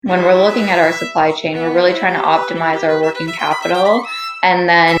when we're looking at our supply chain, we're really trying to optimize our working capital and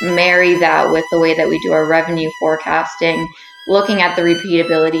then marry that with the way that we do our revenue forecasting, looking at the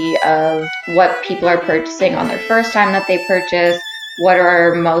repeatability of what people are purchasing on their first time that they purchase, what are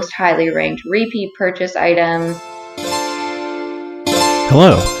our most highly ranked repeat purchase items.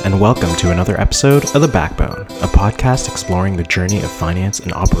 Hello, and welcome to another episode of The Backbone, a podcast exploring the journey of finance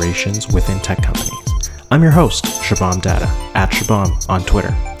and operations within tech companies. I'm your host, Shabam Data, at Shabam on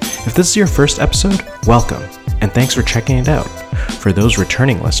Twitter. If this is your first episode, welcome, and thanks for checking it out. For those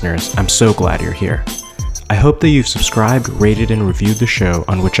returning listeners, I'm so glad you're here. I hope that you've subscribed, rated, and reviewed the show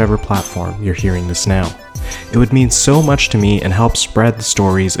on whichever platform you're hearing this now. It would mean so much to me and help spread the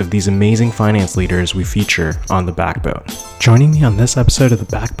stories of these amazing finance leaders we feature on The Backbone. Joining me on this episode of The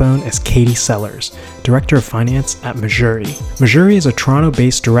Backbone is Katie Sellers, Director of Finance at Mejuri. Mejuri is a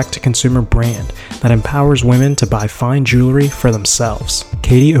Toronto-based direct-to-consumer brand that empowers women to buy fine jewelry for themselves.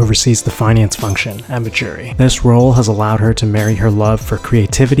 Katie oversees the finance function at Mejuri. This role has allowed her to marry her love for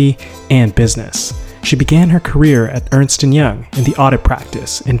creativity and business. She began her career at Ernst & Young in the audit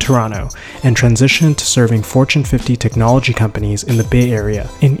practice in Toronto and transitioned to serving Fortune 50 technology companies in the Bay Area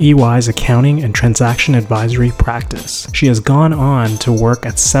in EY's accounting and transaction advisory practice. She has gone on to work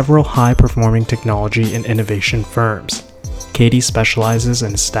at several high-performing technology and innovation firms. Katie specializes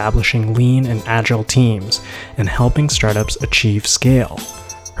in establishing lean and agile teams and helping startups achieve scale.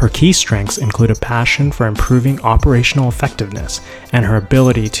 Her key strengths include a passion for improving operational effectiveness and her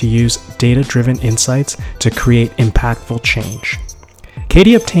ability to use data-driven insights to create impactful change.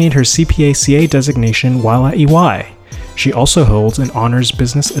 Katie obtained her CPA/CA designation while at EY. She also holds an honors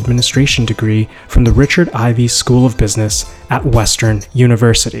business administration degree from the Richard Ivey School of Business at Western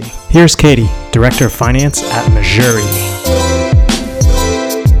University. Here's Katie, Director of Finance at Mejuri.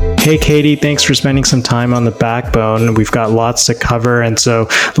 Hey, Katie, thanks for spending some time on The Backbone. We've got lots to cover, and so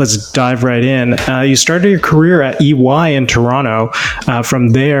let's dive right in. You started your career at EY in Toronto. From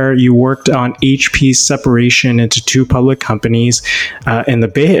there, you worked on HP's separation into two public companies in the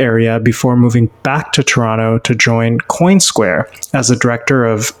Bay Area before moving back to Toronto to join CoinSquare as the director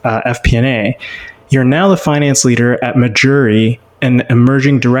of FP&A. You're now the finance leader at Mejuri, an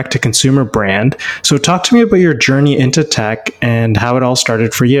emerging direct-to-consumer brand. So talk to me about your journey into tech and how it all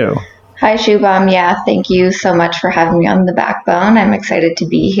started for you. Hi, Shubham. Yeah, thank you so much for having me on The Backbone. I'm excited to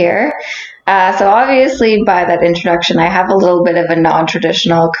be here. So obviously, by that introduction, I have a little bit of a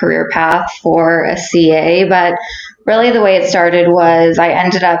non-traditional career path for a CA, but really the way it started was I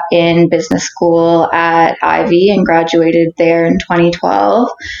ended up in business school at Ivey and graduated there in 2012.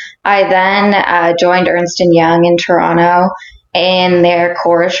 I then joined Ernst & Young in Toronto in their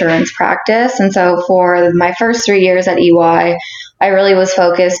core assurance practice. And so for my first 3 years at EY, I really was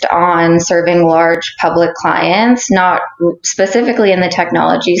focused on serving large public clients, not specifically in the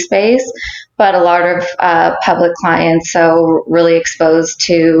technology space, but a lot of public clients. So really exposed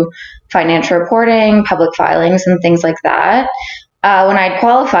to financial reporting, public filings, and things like that. When I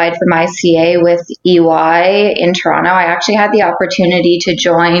qualified for my CA with EY in Toronto, I actually had the opportunity to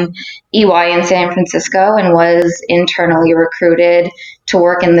join EY in San Francisco and was internally recruited to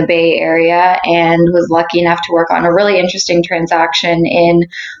work in the Bay Area and was lucky enough to work on a really interesting transaction in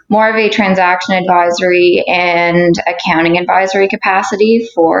more of a transaction advisory and accounting advisory capacity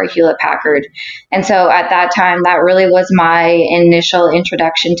for Hewlett-Packard. And so at that time, that really was my initial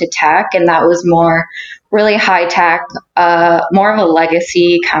introduction to tech, and that was more really high tech, more of a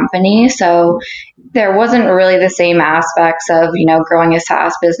legacy company. So there wasn't really the same aspects of, growing a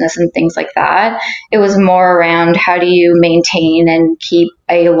SaaS business and things like that. It was more around how do you maintain and keep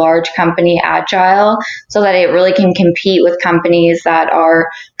a large company agile so that it really can compete with companies that are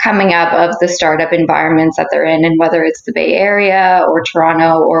coming up of the startup environments that they're in, and whether it's the Bay Area or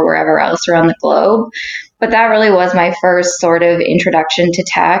Toronto or wherever else around the globe. But that really was my first sort of introduction to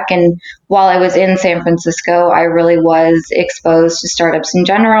tech. And while I was in San Francisco, I really was exposed to startups in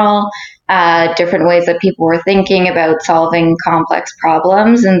general, different ways that people were thinking about solving complex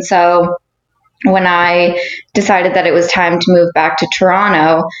problems. And so when I decided that it was time to move back to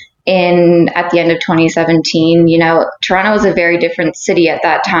Toronto at the end of 2017, Toronto was a very different city at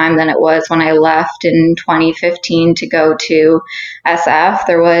that time than it was when I left in 2015 to go to SF.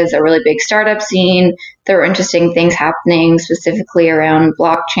 There was a really big startup scene. There were interesting things happening specifically around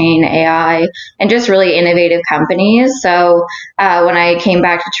blockchain, AI, and just really innovative companies. So when I came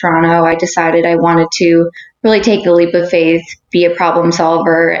back to Toronto, I decided I wanted to really take the leap of faith, be a problem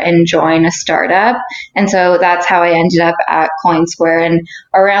solver and join a startup. And so that's how I ended up at CoinSquare. And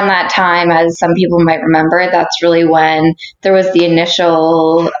around that time, as some people might remember, that's really when there was the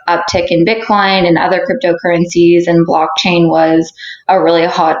initial uptick in Bitcoin and other cryptocurrencies, and blockchain was a really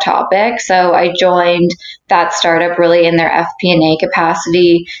hot topic. So I joined that startup really in their FP&A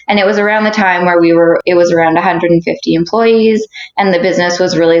capacity. And it was around the time where it was around 150 employees and the business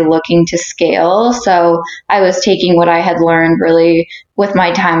was really looking to scale. So I was taking what I had learned really with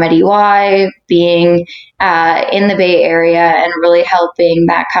my time at EY, being in the Bay Area, and really helping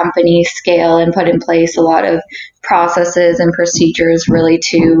that company scale and put in place a lot of processes and procedures really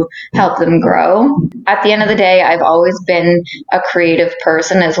to help them grow. At the end of the day, I've always been a creative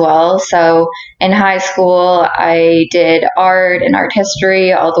person as well. So in high school, I did art and art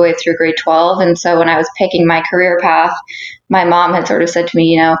history all the way through grade 12. And so when I was picking my career path, my mom had sort of said to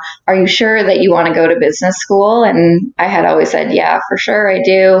me, are you sure that you want to go to business school? And I had always said, yeah, for sure I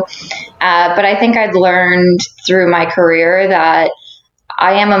do. But I think I'd learned through my career that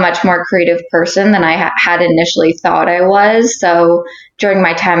I am a much more creative person than I had initially thought I was. So during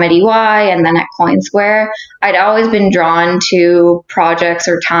my time at EY and then at CoinSquare, I'd always been drawn to projects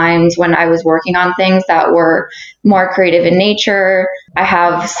or times when I was working on things that were more creative in nature. I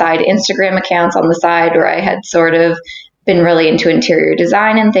have side Instagram accounts on the side where I had sort of been really into interior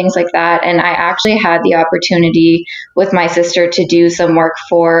design and things like that. And I actually had the opportunity with my sister to do some work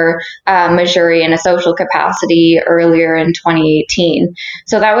for Mejuri in a social capacity earlier in 2018.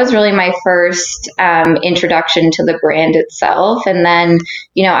 So that was really my first introduction to the brand itself. And then,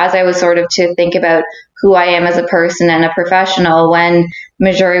 as I was sort of to think about who I am as a person and a professional, when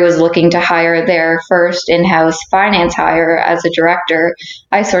Mejuri was looking to hire their first in-house finance hire as a director,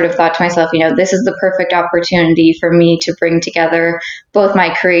 I sort of thought to myself, this is the perfect opportunity for me to bring together both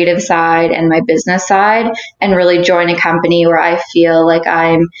my creative side and my business side and really join a company where I feel like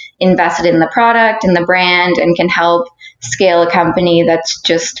I'm invested in the product and the brand and can help scale a company that's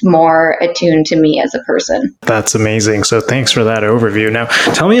just more attuned to me as a person. That's amazing. So thanks for that overview. Now,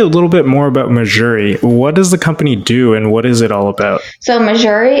 tell me a little bit more about Mejuri. What does the company do and what is it all about? So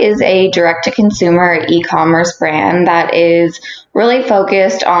Mejuri is a direct-to-consumer e-commerce brand that is really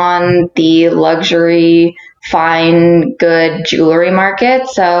focused on the luxury fine good jewelry market.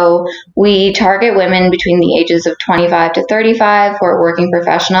 So we target women between the ages of 25 to 35 who are working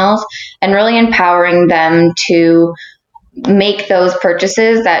professionals and really empowering them to make those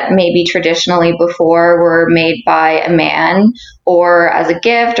purchases that maybe traditionally before were made by a man or as a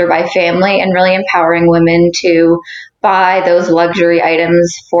gift or by family, and really empowering women to buy those luxury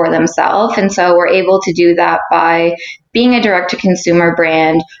items for themselves. And so we're able to do that by being a direct-to-consumer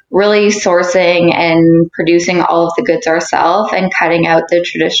brand, really sourcing and producing all of the goods ourselves and cutting out the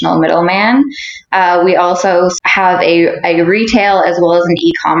traditional middleman. We also have a retail as well as an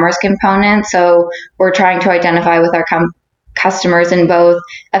e-commerce component. So we're trying to identify with our customers in both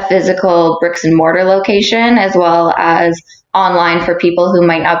a physical bricks and mortar location as well as online for people who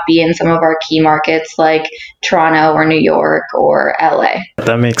might not be in some of our key markets like Toronto or New York or LA.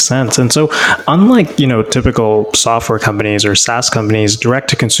 That makes sense. And so unlike, typical software companies or SaaS companies,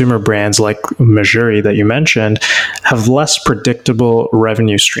 direct-to-consumer brands like Mejuri that you mentioned have less predictable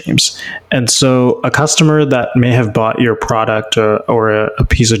revenue streams. And so a customer that may have bought your product or a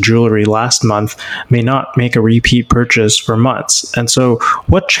piece of jewelry last month may not make a repeat purchase for months. And so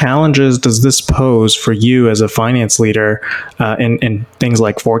what challenges does this pose for you as a finance leader in things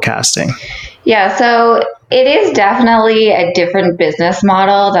like forecasting? Yeah, so it is definitely a different business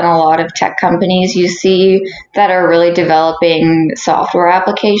model than a lot of tech companies you see that are really developing software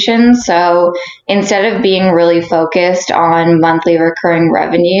applications. So instead of being really focused on monthly recurring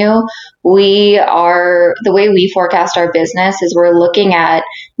revenue, the way we forecast our business is we're looking at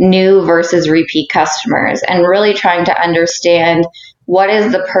new versus repeat customers and really trying to understand what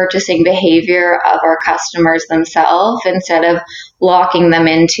is the purchasing behavior of our customers themselves instead of locking them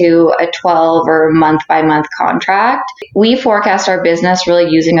into a 12 or month by month contract. We forecast our business really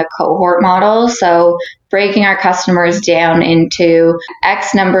using a cohort model. So breaking our customers down into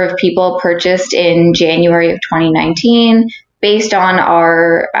X number of people purchased in January of 2019 based on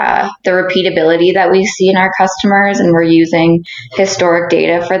the repeatability that we see in our customers, and we're using historic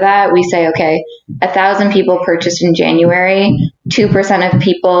data for that. We say, okay, 1,000 people purchased in January, 2% of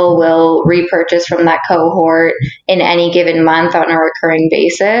people will repurchase from that cohort in any given month on a recurring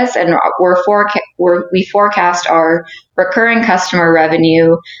basis, and we forecast our recurring customer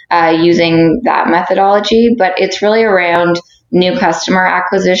revenue using that methodology, but it's really around new customer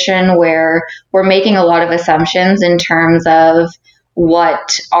acquisition where we're making a lot of assumptions in terms of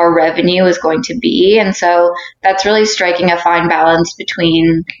what our revenue is going to be. And so that's really striking a fine balance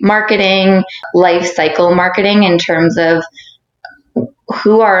between marketing, life cycle marketing in terms of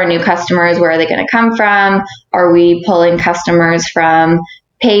who are our new customers, where are they going to come from? Are we pulling customers from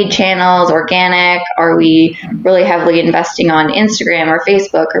paid channels, organic? Are we really heavily investing on Instagram or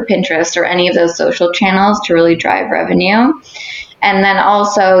Facebook or Pinterest or any of those social channels to really drive revenue? And then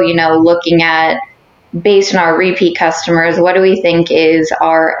also, looking at, based on our repeat customers, what do we think is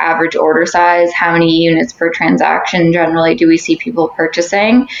our average order size? How many units per transaction generally do we see people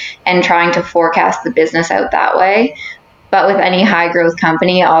purchasing? And trying to forecast the business out that way. But with any high growth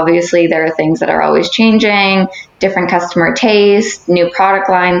company, obviously there are things that are always changing, different customer tastes, new product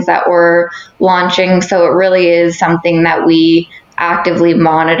lines that we're launching. So it really is something that we actively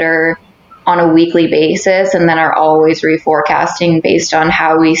monitor on a weekly basis, and then are always reforecasting based on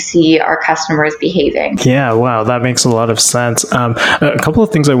how we see our customers behaving. Yeah, wow, that makes a lot of sense. A couple of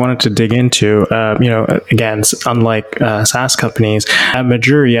things I wanted to dig into. Again, unlike SaaS companies, at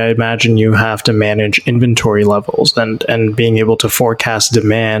Mejuri, I imagine you have to manage inventory levels and being able to forecast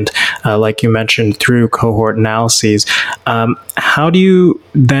demand, like you mentioned, through cohort analyses. How do you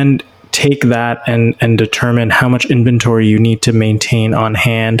then take that and determine how much inventory you need to maintain on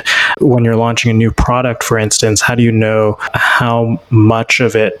hand when you're launching a new product, for instance? How do you know how much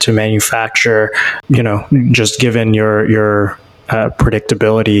of it to manufacture, just given your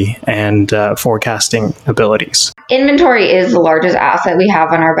predictability and forecasting abilities? Inventory is the largest asset we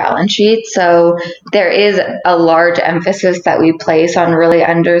have on our balance sheet. So there is a large emphasis that we place on really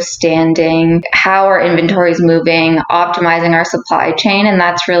understanding how our inventory is moving, optimizing our supply chain. And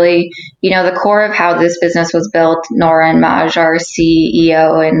that's really, the core of how this business was built. Nora and Maj, our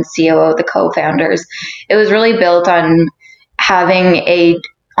CEO and COO, the co-founders, it was really built on having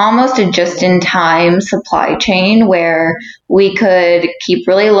almost a just-in-time supply chain where we could keep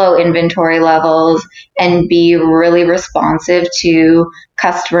really low inventory levels and be really responsive to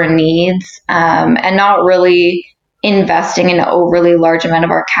customer needs, and not really investing an overly large amount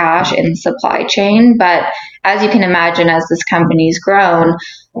of our cash in supply chain. But as you can imagine, as this company's grown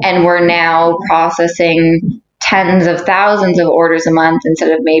and we're now processing tens of thousands of orders a month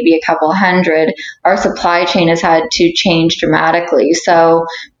instead of maybe a couple hundred, our supply chain has had to change dramatically. So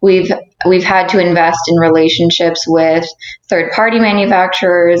we've had to invest in relationships with third-party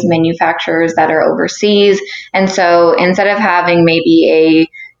manufacturers that are overseas. And so instead of having maybe a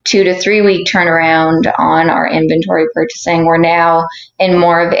 2 to 3 week turnaround on our inventory purchasing, we're now in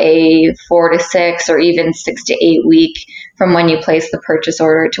more of a 4 to 6 or even 6 to 8 week from when you place the purchase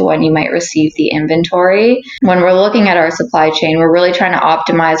order to when you might receive the inventory. When we're looking at our supply chain, we're really trying to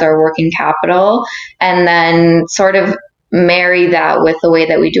optimize our working capital and then sort of marry that with the way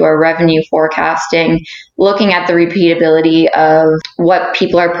that we do our revenue forecasting, looking at the repeatability of what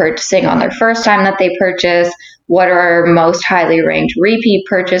people are purchasing on their first time that they purchase, what are our most highly ranked repeat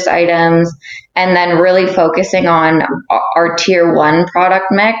purchase items, and then really focusing on our tier 1 product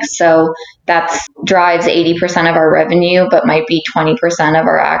mix. So that drives 80% of our revenue, but might be 20% of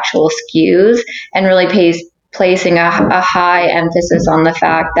our actual SKUs, and really placing a high emphasis on the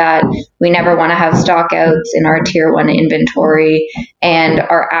fact that we never want to have stockouts in our tier 1 inventory, and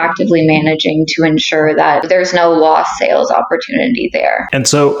are actively managing to ensure that there's no lost sales opportunity there. And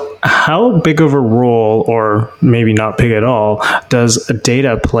so how big of a role, or maybe not big at all, does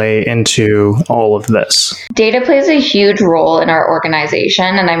data play into all of this? Data plays a huge role in our organization,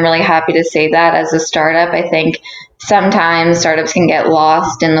 and I'm really happy to say that as a startup. I think sometimes startups can get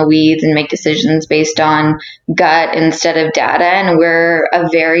lost in the weeds and make decisions based on gut instead of data. And we're a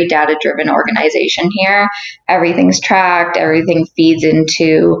very data-driven organization here. Everything's tracked, everything feeds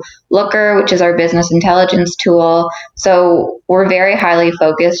into Looker, which is our business intelligence tool. So we're very highly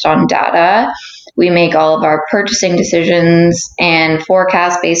focused on data. We make all of our purchasing decisions and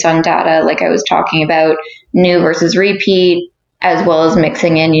forecasts based on data, like I was talking about, new versus repeat, as well as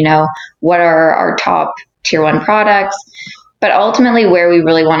mixing in, what are our top tier 1 products. But ultimately where we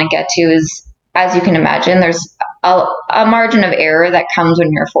really want to get to is, as you can imagine, there's a margin of error that comes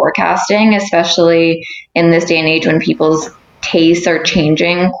when you're forecasting, especially in this day and age when people's tastes are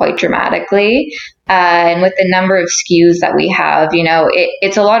changing quite dramatically. And with the number of SKUs that we have,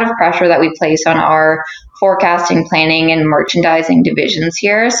 it's a lot of pressure that we place on our forecasting, planning, and merchandising divisions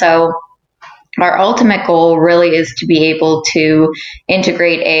here. So our ultimate goal really is to be able to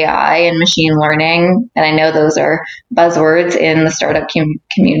integrate AI and machine learning. And I know those are buzzwords in the startup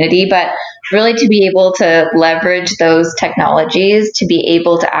community, but really to be able to leverage those technologies to be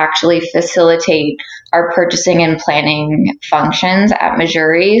able to actually facilitate our purchasing and planning functions at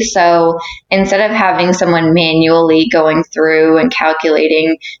Mejuri. So instead of having someone manually going through and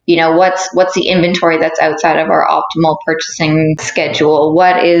calculating, what's the inventory that's outside of our optimal purchasing schedule?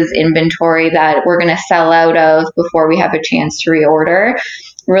 What is inventory that we're going to sell out of before we have a chance to reorder?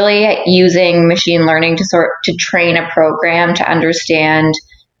 Really using machine learning to train a program to understand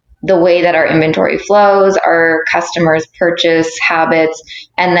the way that our inventory flows, our customers' purchase habits,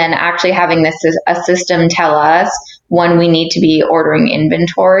 and then actually having a system tell us when we need to be ordering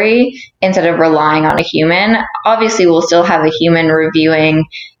inventory instead of relying on a human. Obviously, we'll still have a human reviewing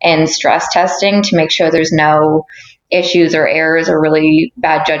and stress testing to make sure there's no issues or errors or really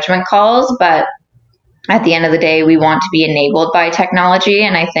bad judgment calls, but at the end of the day, we want to be enabled by technology.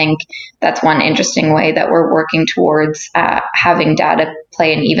 And I think that's one interesting way that we're working towards having data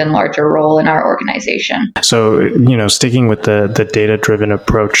play an even larger role in our organization. So, sticking with the data-driven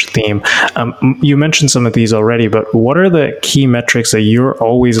approach theme, you mentioned some of these already, but what are the key metrics that you're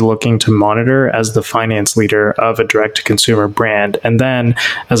always looking to monitor as the finance leader of a direct-to-consumer brand? And then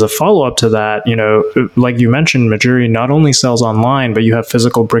as a follow-up to that, like you mentioned, Mejuri not only sells online, but you have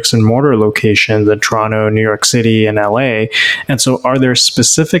physical bricks and mortar locations in Toronto, New York City, and LA. And so are there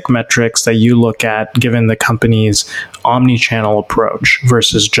specific metrics that you look at given the company's omnichannel approach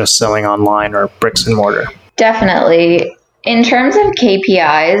versus just selling online or bricks and mortar? Definitely. In terms of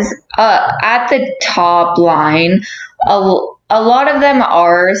KPIs, at the top line, a lot of them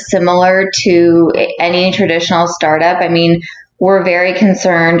are similar to any traditional startup. I mean, we're very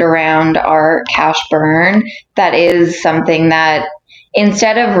concerned around our cash burn. That is something that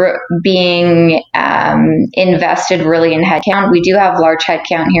instead of being invested really in headcount, we do have large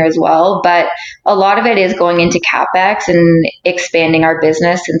headcount here as well, but a lot of it is going into CapEx and expanding our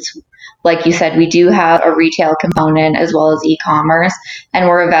business since, like you said, we do have a retail component as well as e-commerce, and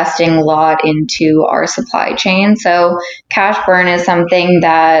we're investing a lot into our supply chain. So cash burn is something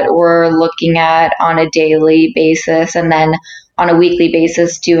that we're looking at on a daily basis, and then on a weekly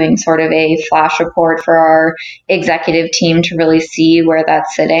basis doing sort of a flash report for our executive team to really see where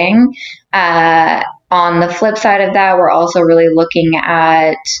that's sitting. On the flip side of that, we're also really looking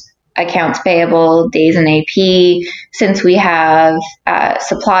at accounts payable, days in AP. Since we have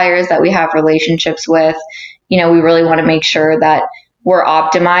suppliers that we have relationships with, we really want to make sure that we're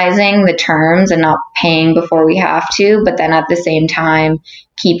optimizing the terms and not paying before we have to, but then at the same time,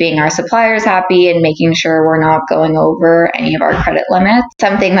 keeping our suppliers happy and making sure we're not going over any of our credit limits.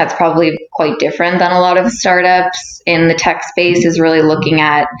 Something that's probably quite different than a lot of startups in the tech space is really looking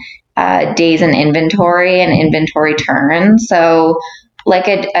at days in inventory and inventory turns. So like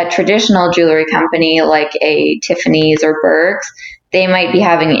a traditional jewelry company like a Tiffany's or Burke's, they might be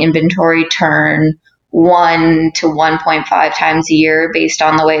having inventory turn 1 to 1.5 times a year based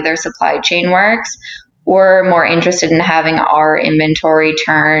on the way their supply chain works. We're more interested in having our inventory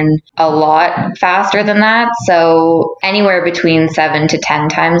turn a lot faster than that. So anywhere between 7 to 10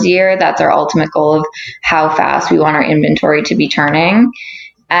 times a year, that's our ultimate goal of how fast we want our inventory to be turning.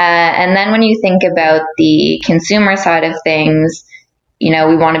 And then when you think about the consumer side of things, we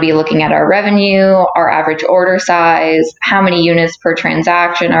want to be looking at our revenue, our average order size, how many units per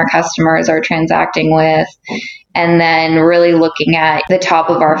transaction our customers are transacting with, and then really looking at the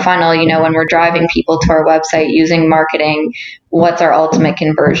top of our funnel, when we're driving people to our website using marketing, what's our ultimate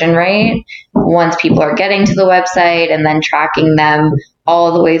conversion rate once people are getting to the website, and then tracking them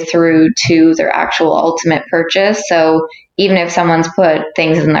all the way through to their actual ultimate purchase. So even if someone's put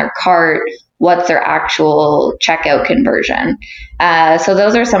things in their cart, what's their actual checkout conversion? So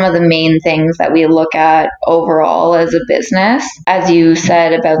those are some of the main things that we look at overall as a business. As you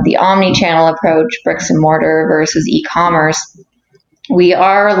said about the omni-channel approach, bricks and mortar versus e-commerce, we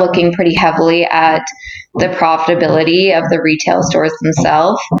are looking pretty heavily at the profitability of the retail stores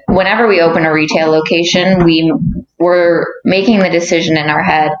themselves. Whenever we open a retail location, we're making the decision in our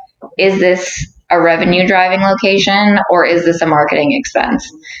head, is this a revenue driving location or is this a marketing expense?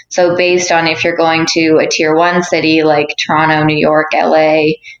 So based on if you're going to a tier 1 city like Toronto, New York, LA,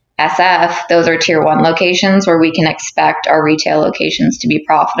 SF, those are tier 1 locations where we can expect our retail locations to be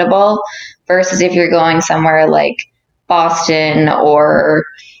profitable, versus if you're going somewhere like Boston or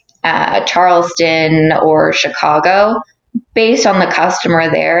Charleston or Chicago, based on the customer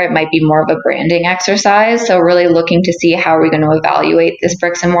there, it might be more of a branding exercise. So really looking to see how are we going to evaluate this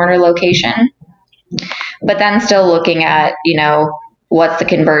bricks and mortar location. But then still looking at, what's the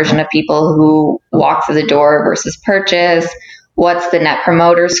conversion of people who walk through the door versus purchase? What's the net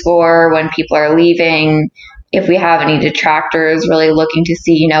promoter score when people are leaving? if we have any detractors, really looking to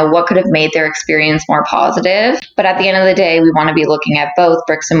see, what could have made their experience more positive. But at the end of the day, we want to be looking at both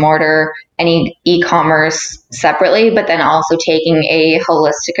bricks and mortar and e-commerce separately, but then also taking a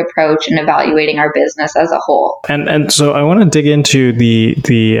holistic approach and evaluating our business as a whole. And so I want to dig into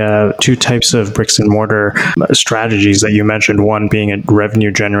the two types of bricks and mortar strategies that you mentioned, one being a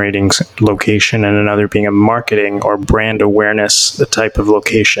revenue generating location and another being a marketing or brand awareness type of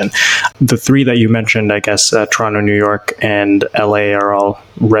location. The three that you mentioned, I guess, Toronto, New York, and LA are all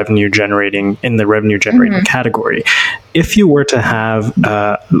revenue generating in the revenue generating category. If you were to have,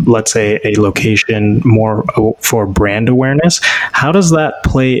 let's say, a location more for brand awareness, how does that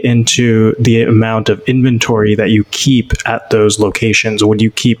play into the amount of inventory that you keep at those locations? Would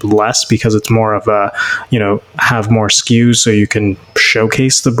you keep less because it's more of a, have more SKUs so you can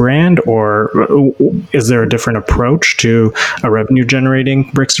showcase the brand? Or is there a different approach to a revenue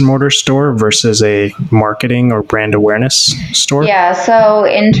generating bricks and mortar store versus a marketing or brand awareness store? Yeah, so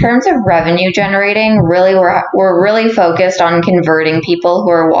in terms of revenue generating, really we're really focused on converting people who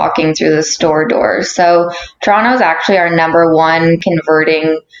are walking through the store doors. So Toronto is actually our number one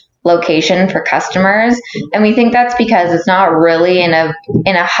converting location for customers, and we think that's because it's not really in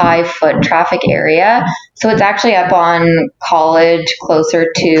a high foot traffic area. So it's actually up on College,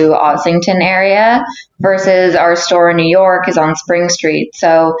 closer to Ossington area, versus our store in New York is on Spring Street.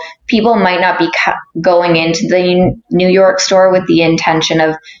 So people might not be going into the New York store with the intention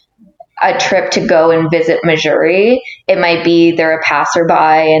of a trip to go and visit Mejuri. It might be they're a passerby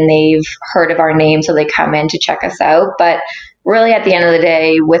and they've heard of our name, so they come in to check us out. But really, at the end of the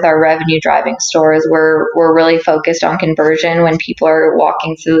day, with our revenue driving stores, we're really focused on conversion when people are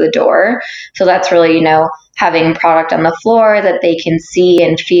walking through the door. So that's really, having product on the floor that they can see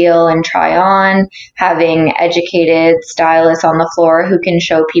and feel and try on, having educated stylists on the floor who can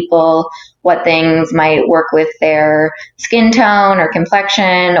show people what things might work with their skin tone or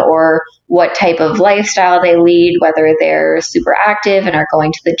complexion, or what type of lifestyle they lead, whether they're super active and are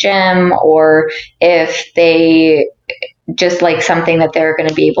going to the gym, or if they just like something that they're going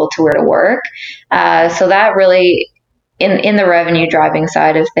to be able to wear to work. So that really, in the revenue driving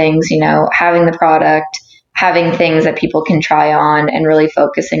side of things, having the product, having things that people can try on, and really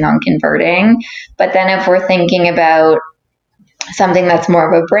focusing on converting. But then if we're thinking about something that's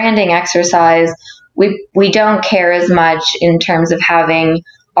more of a branding exercise, we don't care as much in terms of having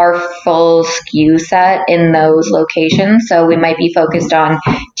our full SKU set in those locations. So we might be focused on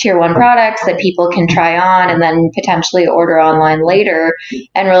tier one products that people can try on and then potentially order online later,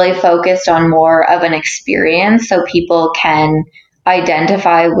 and really focused on more of an experience so people can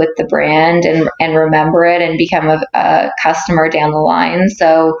identify with the brand and remember it and become a customer down the line.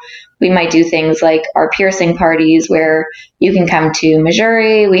 So we might do things like our piercing parties where you can come to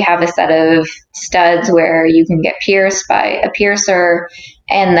Mejuri. We have a set of studs where you can get pierced by a piercer,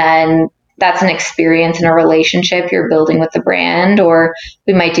 and then that's an experience and a relationship you're building with the brand. Or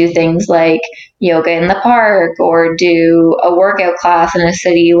we might do things like yoga in the park, or do a workout class in a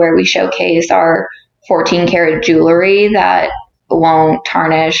city where we showcase our 14 karat jewelry that won't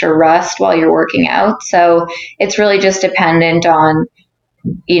tarnish or rust while you're working out. So it's really just dependent on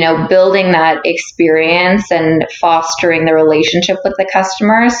building that experience and fostering the relationship with the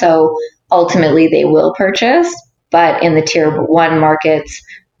customer. So ultimately they will purchase, but in the tier one markets,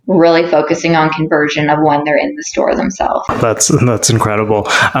 really focusing on conversion of when they're in the store themselves. That's incredible.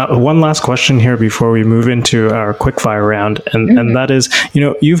 One last question here before we move into our quickfire round, and that is,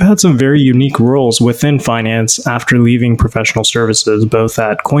 you've had some very unique roles within finance after leaving professional services, both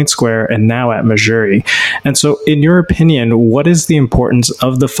at CoinSquare and now at Mejuri. And so, in your opinion, what is the importance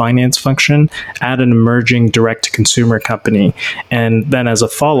of the finance function at an emerging direct-to-consumer company? And then, as a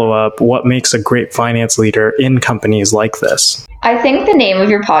follow-up, what makes a great finance leader in companies like this? I think the name of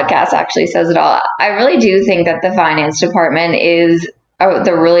your podcast actually says it all. I really do think that the finance department is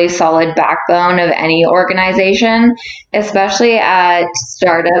the really solid backbone of any organization, especially at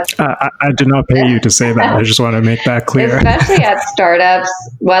startups. I did not pay you to say that. I just want to make that clear. Especially at startups,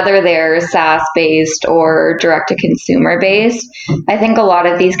 whether they're SaaS-based or direct-to-consumer based. I think a lot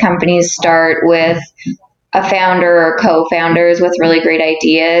of these companies start with a founder or co-founders with really great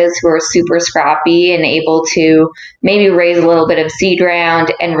ideas who are super scrappy and able to maybe raise a little bit of seed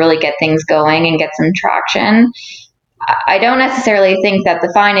round and really get things going and get some traction. I don't necessarily think that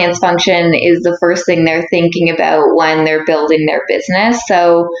the finance function is the first thing they're thinking about when they're building their business.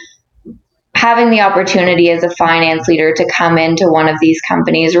 So having the opportunity as a finance leader to come into one of these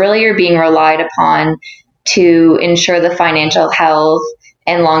companies, really you're being relied upon to ensure the financial health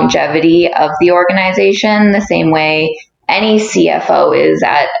and longevity of the organization, the same way any CFO is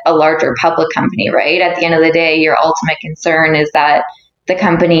at a larger public company, right? At the end of the day, your ultimate concern is that the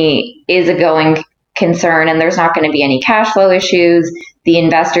company is a going concern and there's not going to be any cash flow issues. The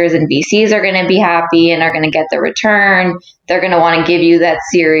investors and VCs are going to be happy and are going to get the return. They're going to want to give you that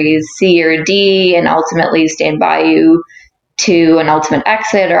Series C or D and ultimately stand by you to an ultimate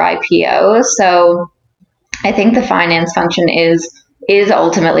exit or IPO. So I think the finance function is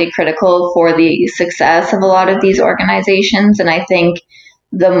ultimately critical for the success of a lot of these organizations. And I think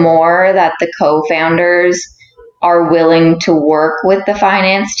the more that the co-founders are willing to work with the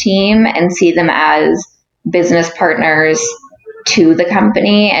finance team and see them as business partners to the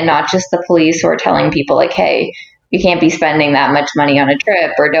company and not just the police who are telling people like, hey, you can't be spending that much money on a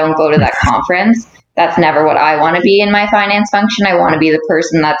trip or don't go to that conference. That's never what I want to be in my finance function. I want to be the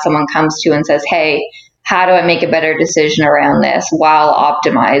person that someone comes to and says, hey, how do I make a better decision around this while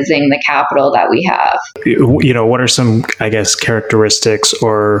optimizing the capital that we have? What are some, I guess, characteristics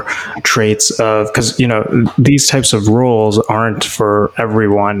or traits of, because, these types of roles aren't for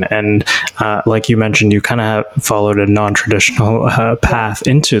everyone. And like you mentioned, you kind of followed a non-traditional path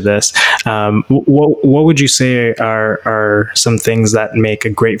into this. What would you say are some things that make a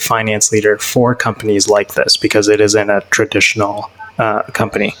great finance leader for companies like this? Because it isn't a traditional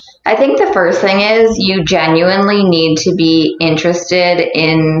company. I think the first thing is you genuinely need to be interested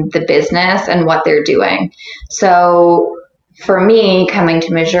in the business and what they're doing. So for me, coming to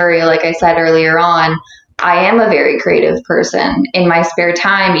Mejuri, like I said earlier on, I am a very creative person. In my spare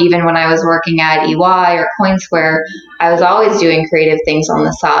time, even when I was working at EY or CoinSquare, I was always doing creative things on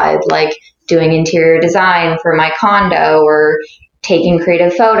the side, like doing interior design for my condo or taking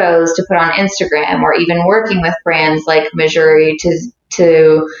creative photos to put on Instagram, or even working with brands like Mejuri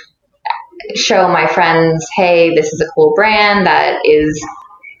to show my friends, hey, this is a cool brand that is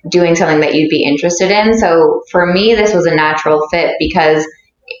doing something that you'd be interested in. So for me, this was a natural fit because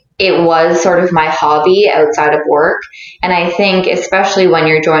it was sort of my hobby outside of work. And I think especially when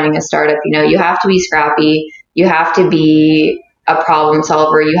you're joining a startup, you have to be scrappy, you have to be a problem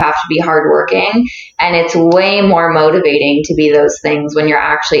solver, you have to be hardworking, and it's way more motivating to be those things when you're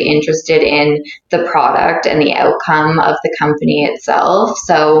actually interested in the product and the outcome of the company itself.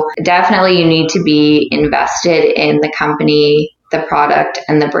 So definitely you need to be invested in the company, the product,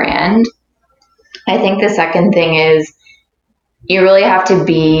 and the brand. I think the second thing is you really have to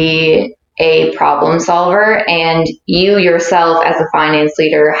be a problem solver, and you yourself as a finance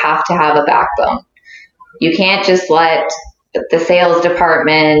leader have to have a backbone. You can't just let the sales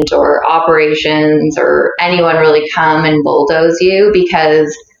department or operations or anyone really come and bulldoze you,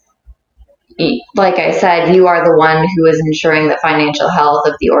 because like I said, you are the one who is ensuring the financial health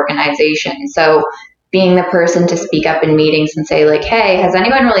of the organization. So being the person to speak up in meetings and say like, hey, has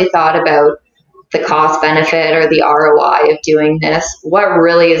anyone really thought about the cost benefit or the ROI of doing this? What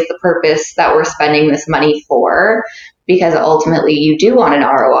really is the purpose that we're spending this money for? Because ultimately you do want an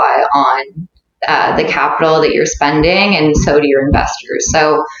ROI on the capital that you're spending, and so do your investors.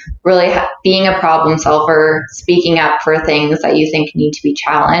 So really being a problem solver, speaking up for things that you think need to be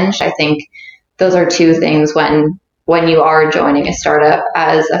challenged. I think those are two things when you are joining a startup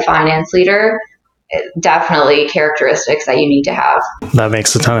as a finance leader, definitely characteristics that you need to have. That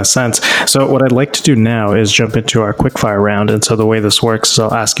makes a ton of sense. So what I'd like to do now is jump into our quickfire round. And so the way this works is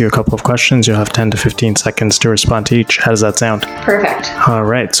I'll ask you a couple of questions. You'll have 10 to 15 seconds to respond to each. How does that sound? Perfect. All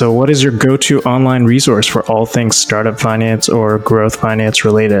right. So what is your go-to online resource for all things startup finance or growth finance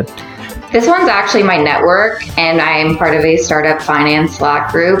related? This one's actually my network, and I'm part of a startup finance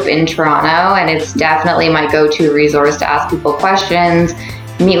Slack group in Toronto, and it's definitely my go-to resource to ask people questions,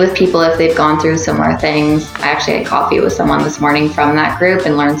 meet with people if they've gone through similar things. I actually had coffee with someone this morning from that group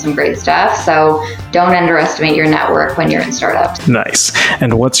and learned some great stuff. So don't underestimate your network when you're in startups. Nice.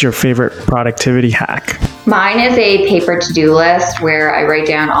 And what's your favorite productivity hack? Mine is a paper to-do list where I write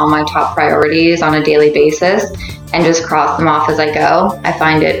down all my top priorities on a daily basis and just cross them off as I go. I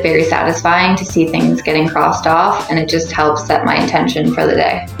find it very satisfying to see things getting crossed off, and it just helps set my intention for the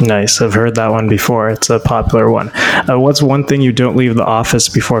day. Nice. I've heard that one before. It's a popular one. What's one thing you don't leave the office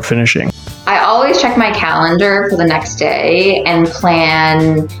before finishing? I always check my calendar for the next day and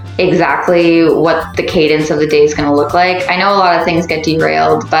plan exactly what the cadence of the day is going to look like. I know a lot of things get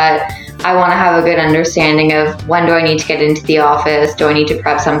derailed, but I want to have a good understanding of when do I need to get into the office? Do I need to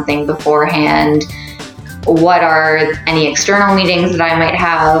prep something beforehand? What are any external meetings that I might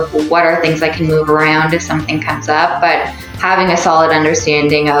have? What are things I can move around if something comes up? But having a solid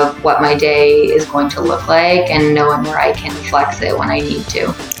understanding of what my day is going to look like and knowing where I can flex it when I need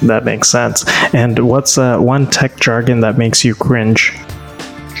to. That makes sense. And what's one tech jargon that makes you cringe?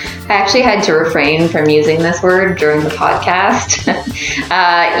 I actually had to refrain from using this word during the podcast.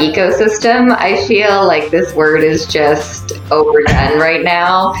 Ecosystem. I feel like this word is just overdone right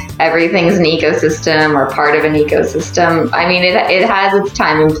now. Everything's an ecosystem or part of an ecosystem. I mean, it has its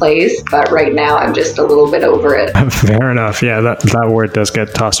time and place, but right now I'm just a little bit over it. Fair enough. Yeah, that word does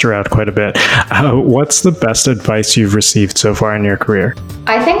get tossed around quite a bit. What's the best advice you've received so far in your career?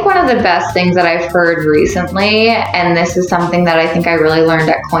 I think one of the best things that I've heard recently, and this is something that I think I really learned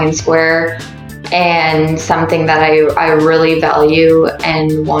at CoinSquare, and something that I really value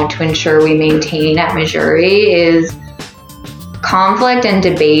and want to ensure we maintain at Mejuri, is conflict and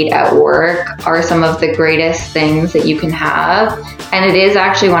debate at work are some of the greatest things that you can have. And it is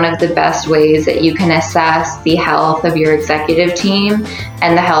actually one of the best ways that you can assess the health of your executive team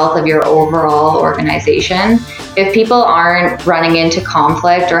and the health of your overall organization. If people aren't running into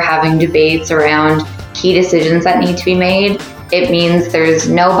conflict or having debates around key decisions that need to be made, it means there's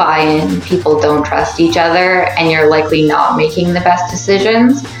no buy-in, people don't trust each other, and you're likely not making the best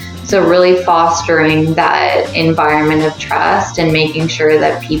decisions. So really fostering that environment of trust and making sure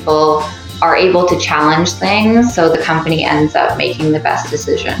that people are able to challenge things so the company ends up making the best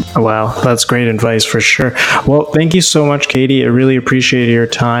decision. Wow, that's great advice for sure. Well, thank you so much, Katie. I really appreciate your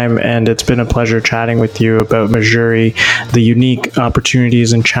time, and it's been a pleasure chatting with you about Mejuri, the unique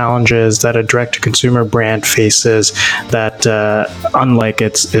opportunities and challenges that a direct-to-consumer brand faces that, unlike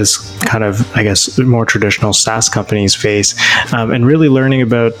its kind of, I guess, more traditional SaaS companies face, and really learning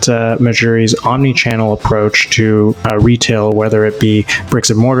about Mejuri's omnichannel approach to retail, whether it be bricks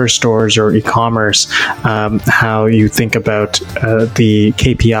and mortar stores or e-commerce, how you think about the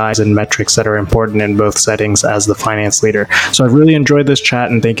KPIs and metrics that are important in both settings as the finance leader. So I've really enjoyed this chat,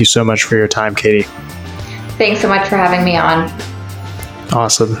 and thank you so much for your time, Katie. Thanks so much for having me on.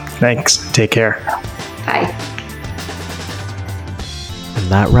 Awesome. Thanks. Take care. Bye. And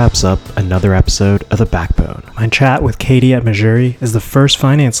that wraps up another episode of The Backbone. My chat with Katie at Mejuri is the first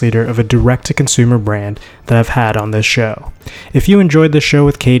finance leader of a direct-to-consumer brand that I've had on this show. If you enjoyed the show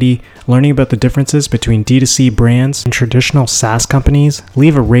with Katie, learning about the differences between D2C brands and traditional SaaS companies,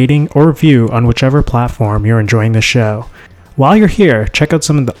 leave a rating or review on whichever platform you're enjoying the show. While you're here, check out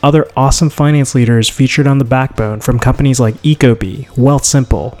some of the other awesome finance leaders featured on The Backbone from companies like Ecobee,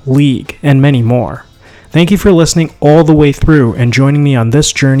 Wealthsimple, League, and many more. Thank you for listening all the way through and joining me on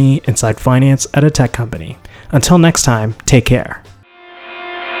this journey inside finance at a tech company. Until next time, take care.